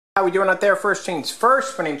How we doing out there? First things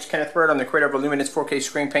first, my name is Kenneth Bird. I'm the creator of a LUMINOUS 4K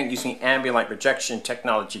screen paint using ambient light projection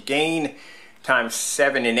technology gain times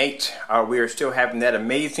 7 and 8. We are still having that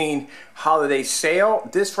amazing holiday sale.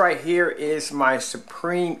 This right here is my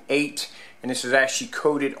Supreme 8, and this is actually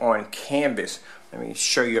coated on canvas. Let me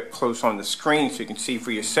show you up close on the screen so you can see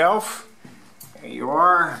for yourself. There you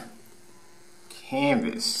are.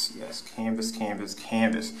 Canvas, yes, canvas, canvas,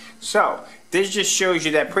 canvas. So this just shows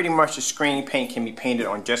you that pretty much the screen paint can be painted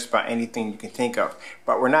on just about anything you can think of.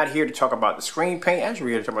 But we're not here to talk about the screen paint. Actually, we're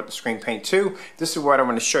here to talk about the screen paint too. This is what I'm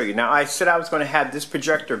going to show you. Now, I said I was going to have this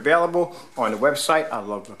projector available on the website. I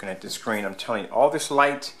love looking at this screen. I'm telling you, all this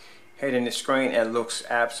light hitting the screen, it looks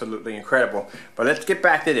absolutely incredible. But let's get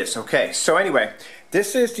back to this. Okay, so anyway,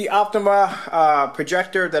 this is the Optoma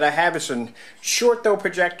projector that I have. It's a short throw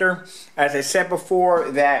projector. As I said before,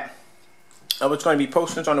 that I was going to be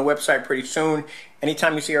posting this on the website pretty soon.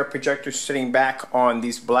 Anytime you see our projectors sitting back on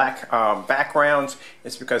these black backgrounds,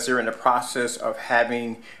 it's because they're in the process of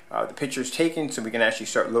having the pictures taken so we can actually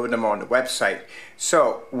start loading them on the website.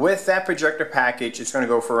 So with that projector package, it's going to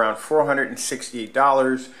go for around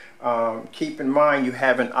 $468. Keep in mind you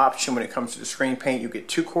have an option when it comes to the screen paint. You get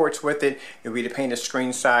 2 quarts with it. You'll be to paint a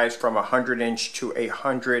screen size from 100-inch to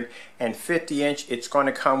 150-inch. It's going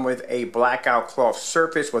to come with a blackout cloth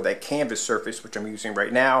surface, with a canvas surface, which I'm using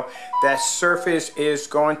right now. That surface is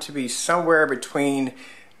going to be somewhere between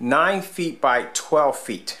 9 feet by 12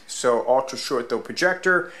 feet. So ultra short throw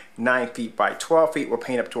projector, 9 feet by 12 feet. We'll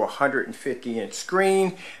paint up to a 150-inch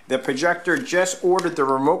screen. The projector just ordered the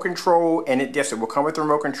remote control, and yes, it will come with the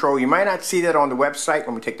remote control. You might not see that on the website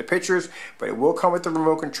when we take the pictures, but it will come with the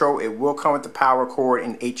remote control. It will come with the power cord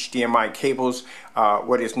and HDMI cables,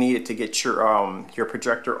 what is needed to get your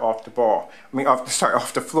projector off the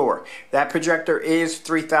off the floor. That projector is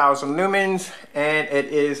 3,000 lumens, and it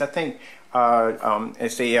is, I think,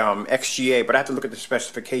 it's a XGA, but I have to look at the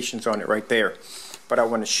specifications on it right there. But I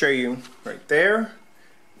want to show you right there,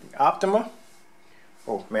 the Optoma.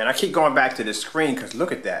 Oh man, I keep going back to the screen because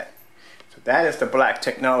look at that. So that is the black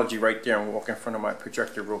technology right there. I'm gonna walk in front of my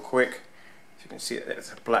projector real quick. So you can see that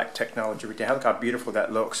it's a black technology right there. Look how beautiful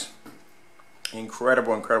that looks.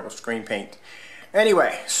 Incredible, incredible screen paint.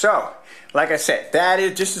 Anyway, so like I said,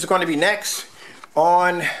 this is going to be next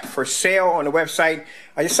for sale on the website.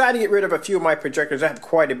 I decided to get rid of a few of my projectors. I have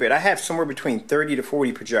quite a bit. I have somewhere between 30 to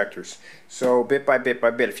 40 projectors. So bit by bit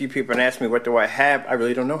by bit. A few people have asked me, what do I have? I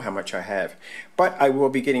really don't know how much I have. But I will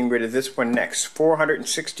be getting rid of this one next.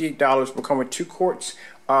 $468 will come with 2 quarts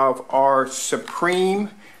of our Supreme.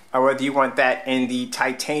 Whether you want that in the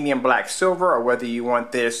titanium black silver, or whether you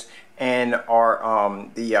want this and our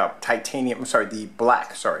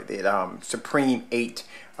Supreme 8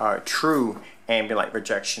 true ambient light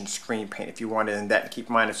projection screen paint. If you want it in that, keep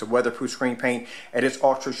in mind it's a weatherproof screen paint. It is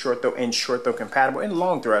ultra short throw and short throw compatible and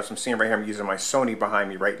long throw. As I'm seeing right here, I'm using my Sony behind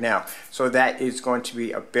me right now. So that is going to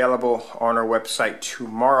be available on our website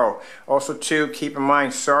tomorrow. Also too, keep in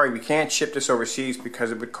mind, sorry, we can't ship this overseas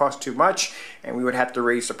because it would cost too much and we would have to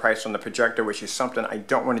raise the price on the projector, which is something I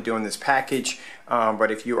don't want to do in this package. But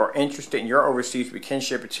if you are interested and you're overseas, we can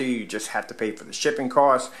ship it to you. You just have to pay for the shipping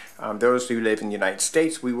costs. Those who live in the United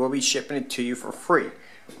States, we will be shipping it to you for free.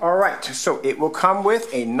 Alright, so it will come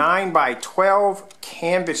with a 9 by 12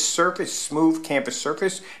 canvas surface, smooth canvas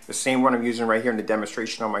surface, the same one I'm using right here in the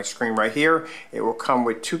demonstration on my screen right here. It will come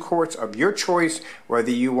with 2 quarts of your choice,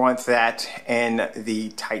 whether you want that in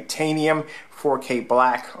the titanium 4K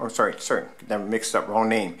black, or sorry, never mixed up, wrong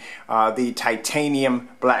name. The titanium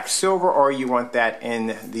black silver, or you want that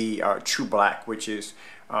in the true black, which is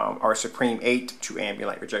our Supreme 8 true ambient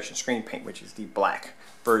light projection screen paint, which is the black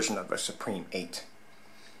version of a Supreme 8.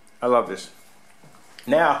 I love this.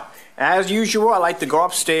 Now, as usual, I like to go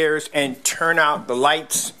upstairs and turn out the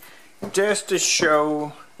lights just to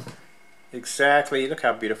show exactly, look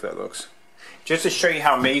how beautiful that looks. Just to show you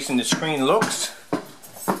how amazing the screen looks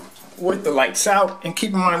with the lights out. And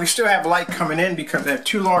keep in mind, we still have light coming in because I have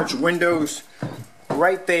 2 large windows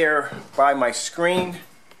right there by my screen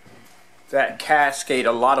that cascade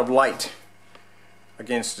a lot of light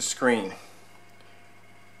against the screen.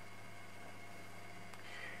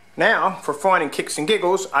 Now, for fun and kicks and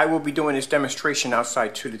giggles, I will be doing this demonstration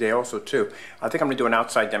outside today also too. I think I'm going to do an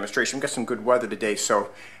outside demonstration. We've got some good weather today, so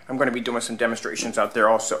I'm going to be doing some demonstrations out there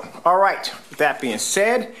also. Alright, with that being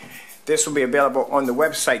said, this will be available on the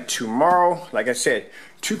website tomorrow. Like I said,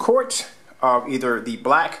 2 quarts of either the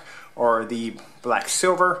black or the black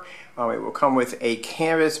silver. It will come with a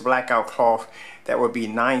canvas blackout cloth that will be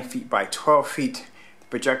 9 feet by 12 feet.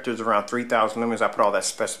 Projector is around 3,000 lumens. I put all that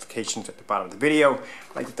specifications at the bottom of the video.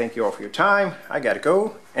 I'd like to thank you all for your time. I gotta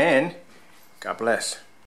go, and God bless.